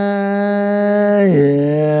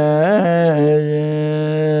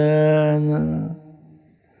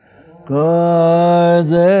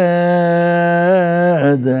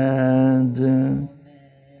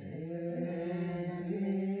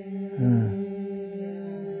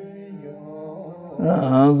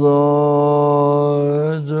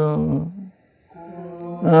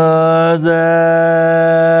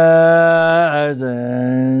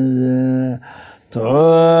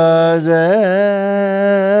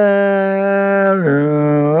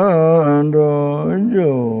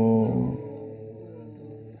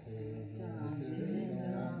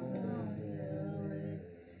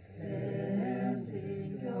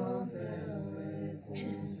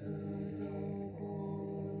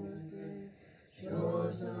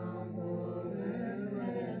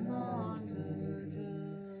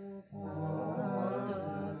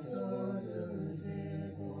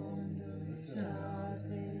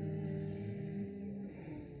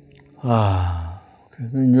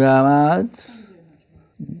Thank you very much.